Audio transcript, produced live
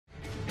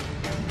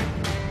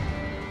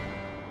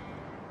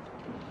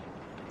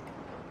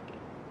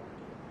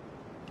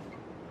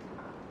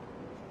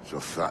So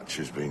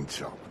Thatcher's been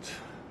topped.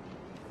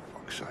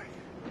 Fuck's sake.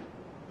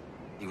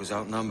 He was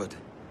outnumbered.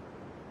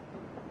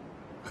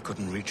 I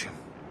couldn't reach him.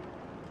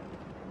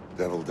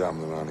 Devil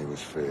damn the man, he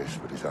was fierce,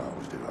 but his heart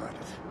was divided.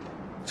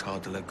 It's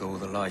hard to let go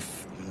of the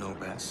life you know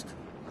best.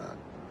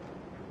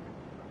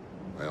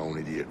 My own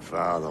idiot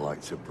father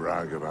liked to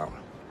brag about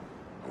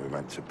how he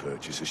meant to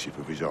purchase a ship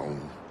of his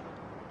own.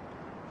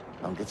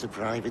 I'll get a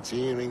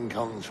privateering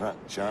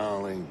contract,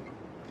 Charlie.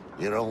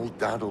 Your old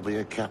dad'll be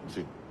a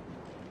captain.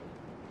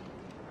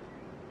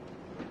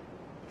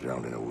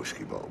 Drowned in a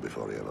whiskey bottle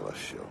before he ever left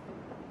shore.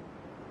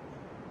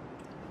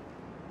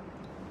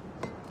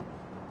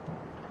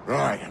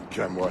 Right,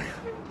 Kenway.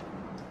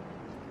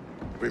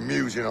 Been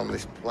musing on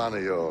this plan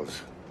of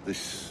yours.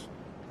 This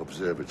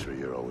observatory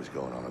you're always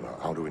going on about.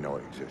 How do we know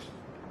it exists?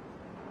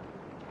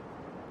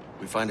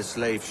 We find a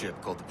slave ship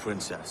called the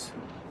Princess.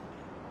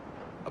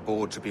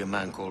 Aboard should be a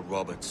man called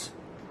Roberts.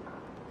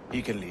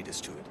 He can lead us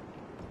to it.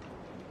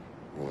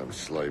 Well, them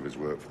slavers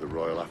work for the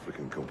Royal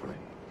African Company.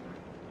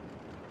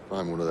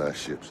 Find one of their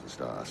ships and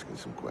start asking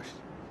some questions.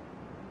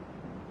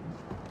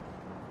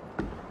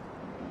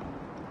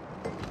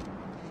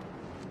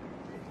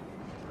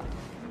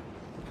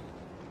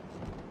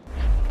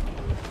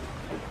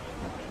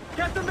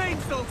 Get the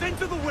mainsails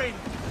into the wind!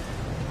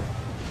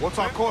 What's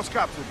our course,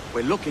 Captain?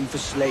 We're looking for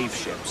slave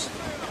ships.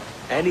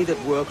 Any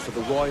that work for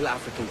the Royal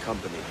African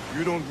Company.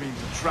 You don't mean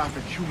to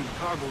traffic human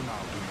cargo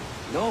now, do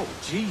you? No,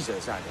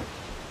 Jesus, Adam.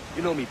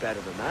 You know me better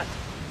than that.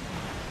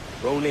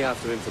 We're only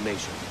after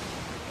information.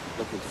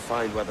 Looking to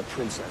find where the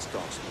Princess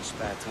docks in her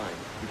spare time.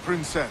 The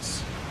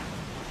Princess.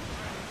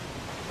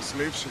 A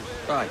slave ship.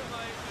 Right.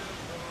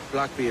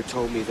 Blackbeard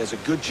told me there's a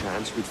good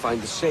chance we'd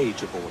find the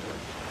Sage aboard her.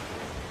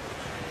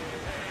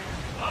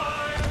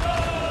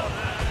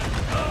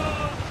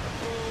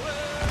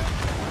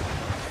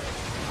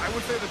 I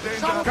would say the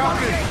danger...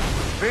 Captain!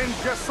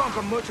 Vane's just sunk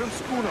a merchant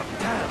schooner.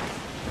 Damn!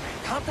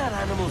 Can't that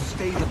animal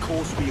stay the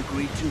course we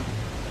agreed to?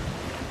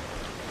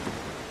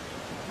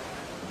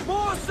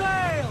 More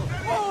sail!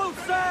 All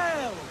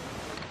sail!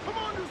 Come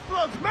on, you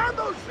slugs! Man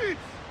those sheets!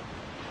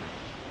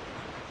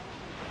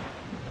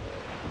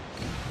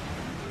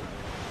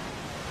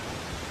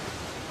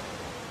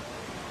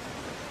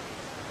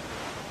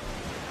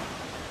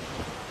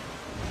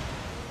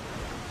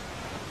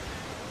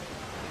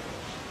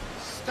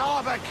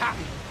 Starboard,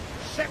 Captain!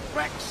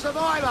 Shipwreck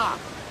survivor!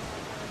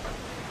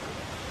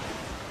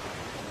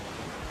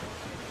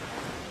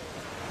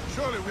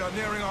 Surely we are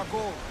nearing our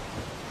goal.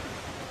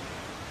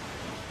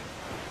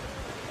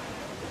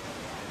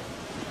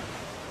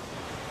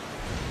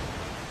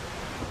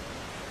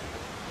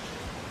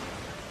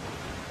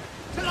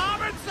 To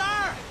larboard,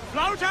 sir!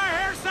 Floater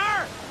here,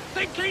 sir!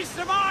 Think he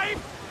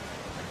survived?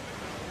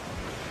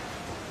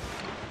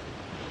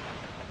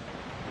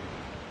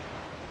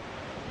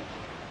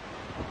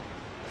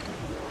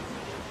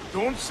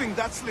 Don't sink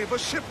that slaver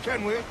ship,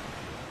 Kenway.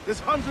 There's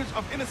hundreds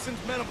of innocent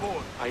men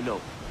aboard. I know.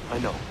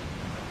 Larboard,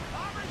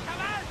 come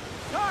out!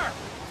 Sir!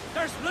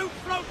 There's loot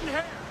floating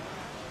here!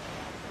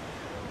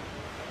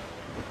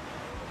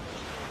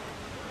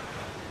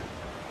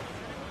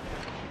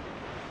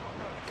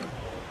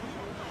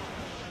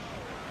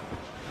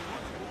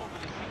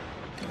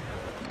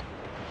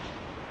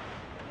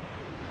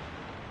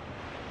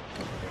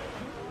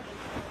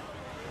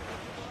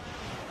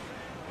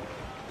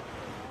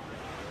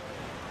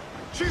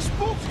 She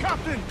spooks,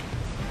 Captain!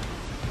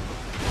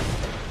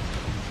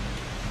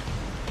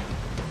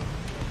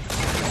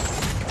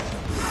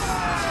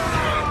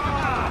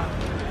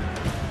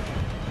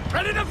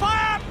 Ready to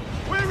fire!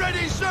 We're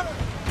ready, sir!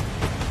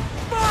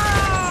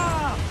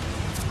 Fire!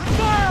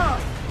 Fire!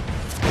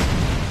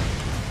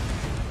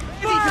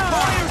 Ready to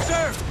fire,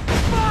 sir!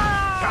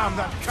 Fire! Damn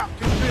that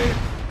Captain Vane!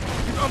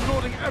 He's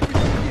unloading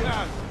everything he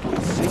has!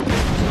 Sink it,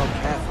 he's not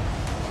careful.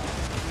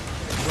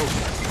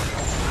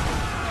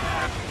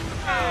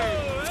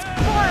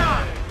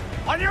 Fire!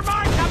 On your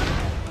mark, Captain!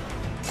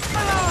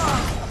 Fire!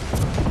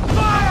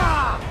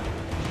 Fire!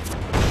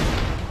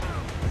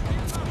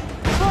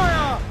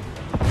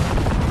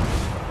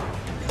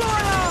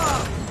 Fire!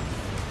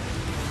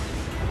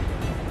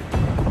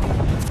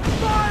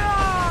 Fire! Fire!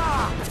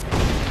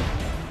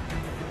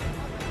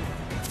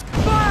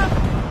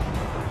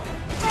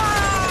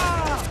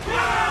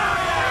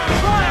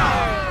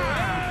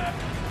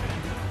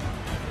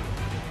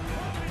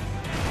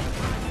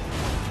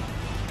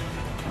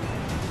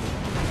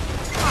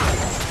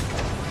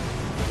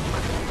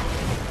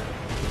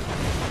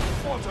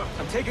 Fire!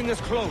 I'm taking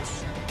us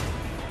close.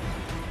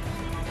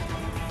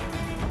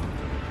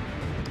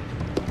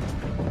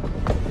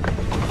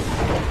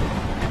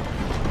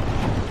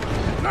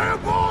 Lay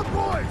aboard,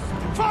 boys!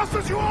 Fast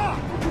as you are!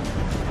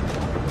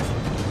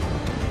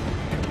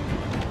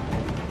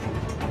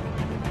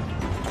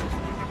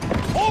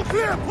 All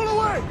clear! Pull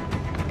away!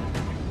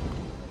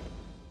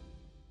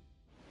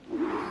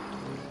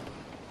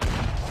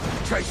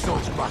 Chase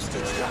those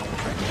bastards down,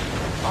 Kenway.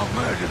 I'll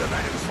murder the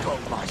men who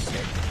stole my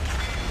ship.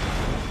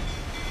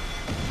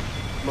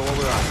 Know where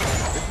we're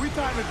at. If we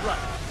time it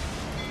right.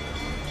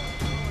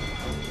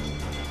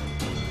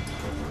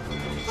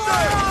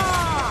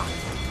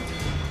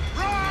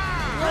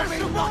 We'll be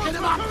knocking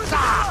them up, sir!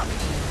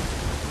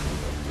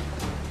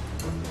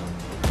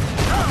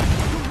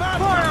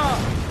 Fire!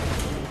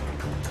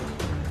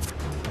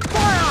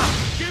 Fire!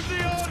 Give the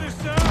orders,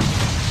 sir!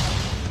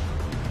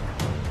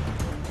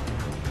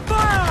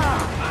 Fire!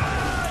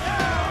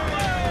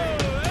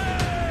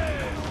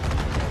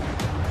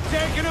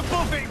 Taking a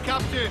buffet,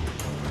 Captain!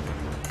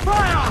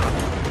 Fire!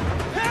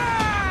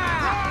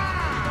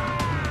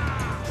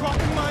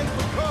 Dropping mines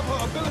will curb her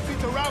ability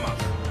to ram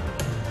us.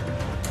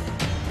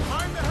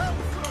 Mind the helm,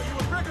 sir. You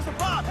will break us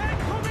apart.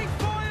 Incoming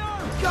fire!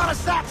 Got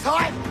us that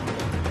time!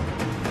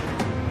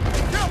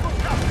 Careful,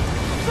 Captain.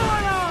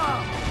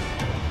 Fire!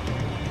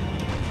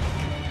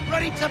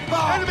 Ready to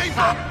bomb! Enemy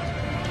sir.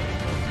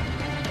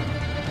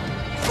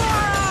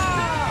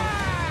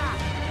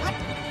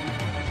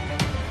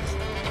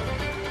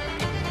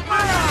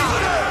 fire!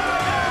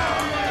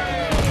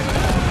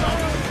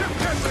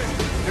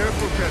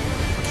 Careful, Ken.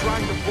 We're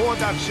trying to board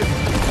that ship.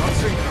 Not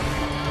sink her.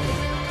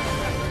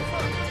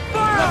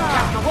 Look,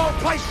 Captain, the whole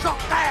place shot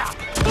there!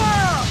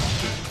 Fire!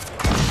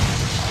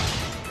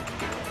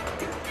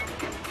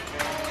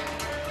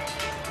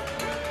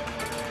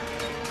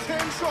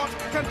 10 shots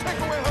can take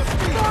away her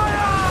speed.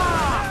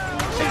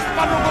 She's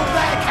vulnerable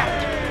there,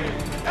 Captain!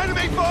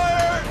 Enemy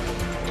fire!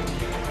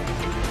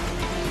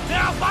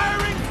 Now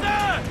firing,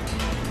 sir!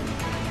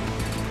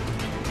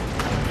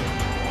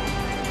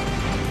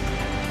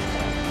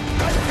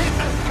 Let's hit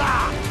the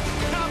star!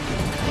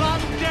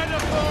 Plum dead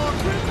aboard!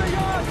 Bring the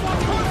yards on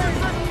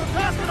Concentrate on the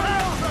task at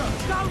hand, sir!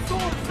 Down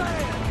sword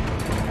sail!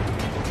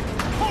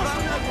 Push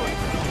onward!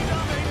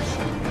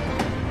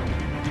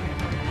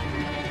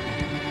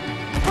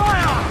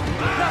 Fire!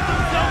 Let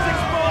themselves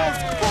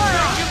exposed!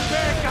 Fire! Make him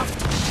take up!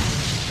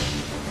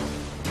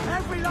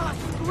 Every last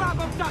scrap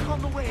of duck on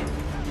the wind!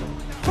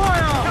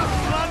 Fire!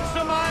 Plant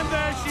some iron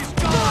there, she's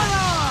gone!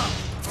 Fire!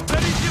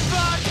 Ready to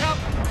back up!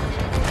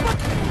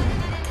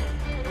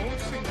 Don't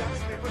sink that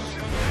slave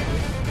ship.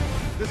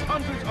 There's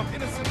hundreds of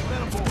innocent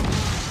men aboard.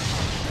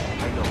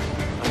 I know.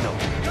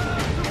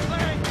 Guard the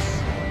planks!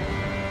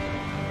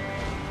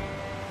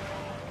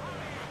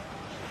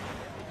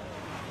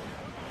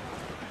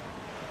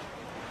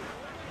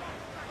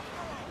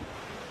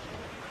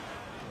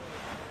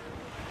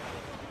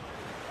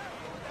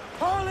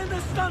 Haul in the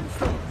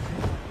stunsails!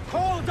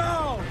 Haul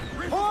down!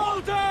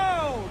 Haul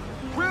down!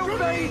 We'll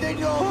bathe in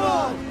your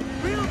blood!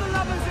 Reel the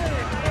lovers in!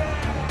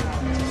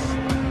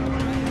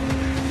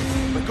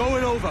 We're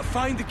going over.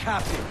 Find the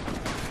captain.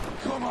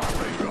 Come on,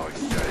 Leroy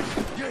said.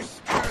 You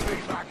scare me,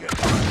 maggot!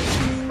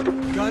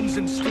 Guns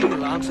and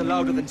steel aren't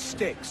louder than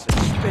sticks and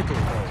spittle,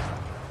 though.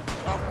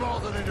 I've more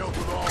than enough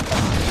of all.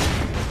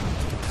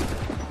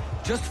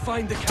 Just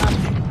find the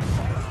captain.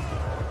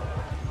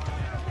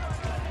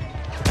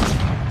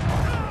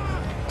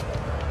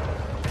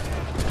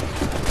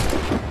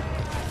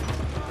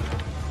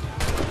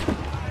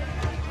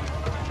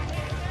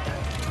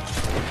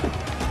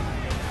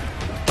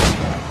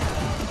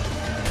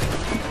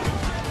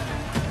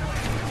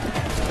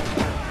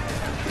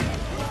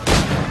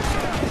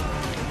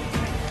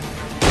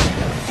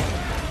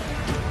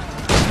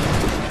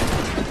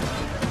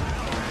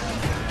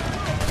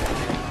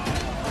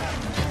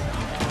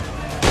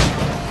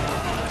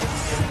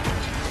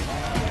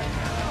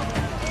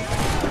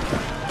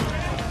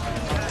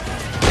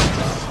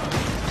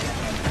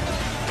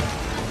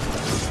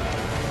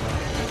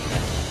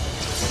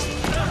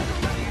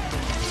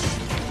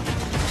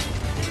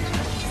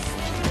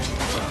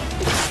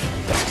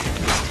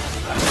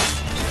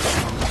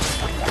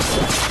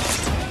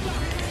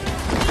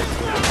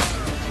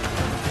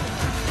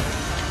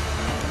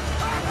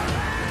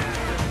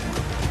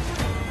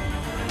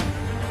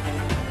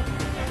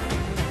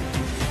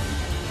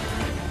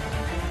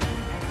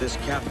 This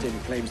captain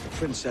claims the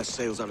princess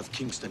sails out of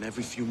Kingston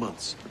every few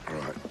months. All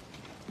right.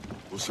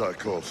 We'll set a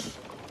course.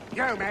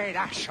 You made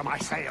ash of my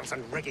sails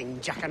and rigging,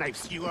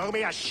 jackanapes. You owe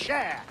me a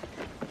share.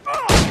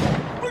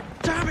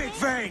 Damn it,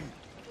 Vane!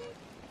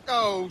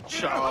 Oh,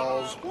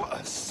 Charles,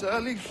 what a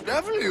surly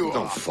devil you are.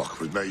 Don't fuck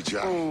with me,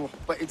 Jack. Oh,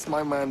 but it's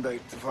my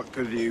mandate to fuck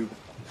with you,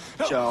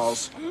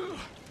 Charles.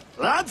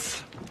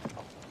 Lads!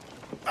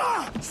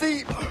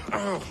 See,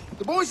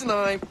 the boys and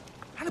I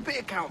had a bit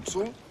of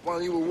counsel while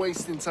you were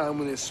wasting time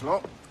with this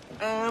lot.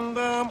 And,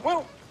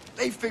 well,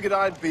 they figured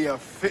I'd be a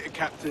fitter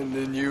captain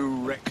than you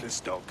reckless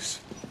dogs.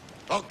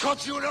 I'll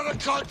cut you another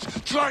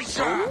cunt,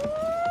 traitor!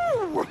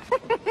 Ooh.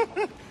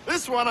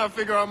 This one I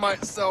figure I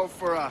might sell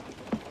for a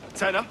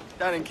tenner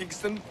down in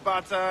Kingston,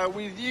 but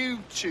with you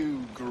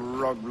two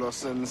grog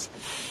blossoms,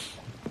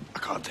 I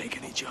can't take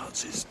any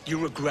chances. You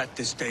regret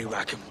this day,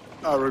 Rackham.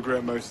 I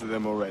regret most of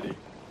them already.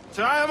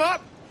 Tie 'em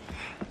up!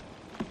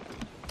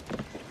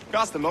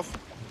 Cast them off.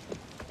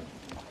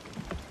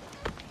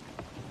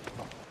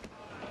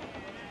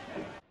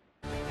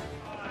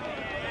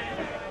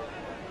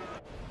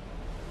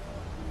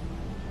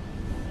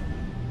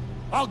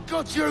 I'll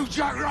gut you,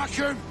 Jack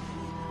Rackham!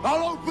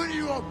 I'll open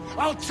you up,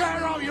 I'll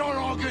tear out your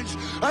organs,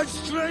 and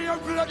string your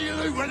bloody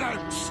loot with them!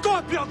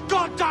 Stop your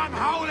goddamn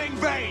howling,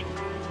 Vane!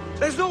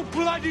 There's no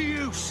bloody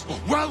use!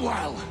 Well,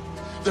 well.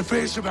 The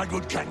fearsome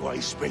Edward Kenway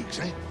speaks,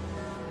 eh?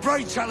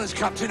 Pray tell us,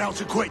 Captain, how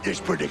to quit this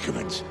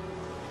predicament.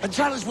 And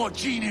tell us what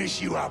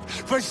genius you have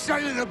for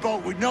sailing a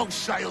boat with no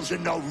sails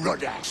and no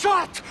rudder.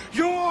 Shut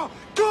your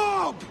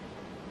gob!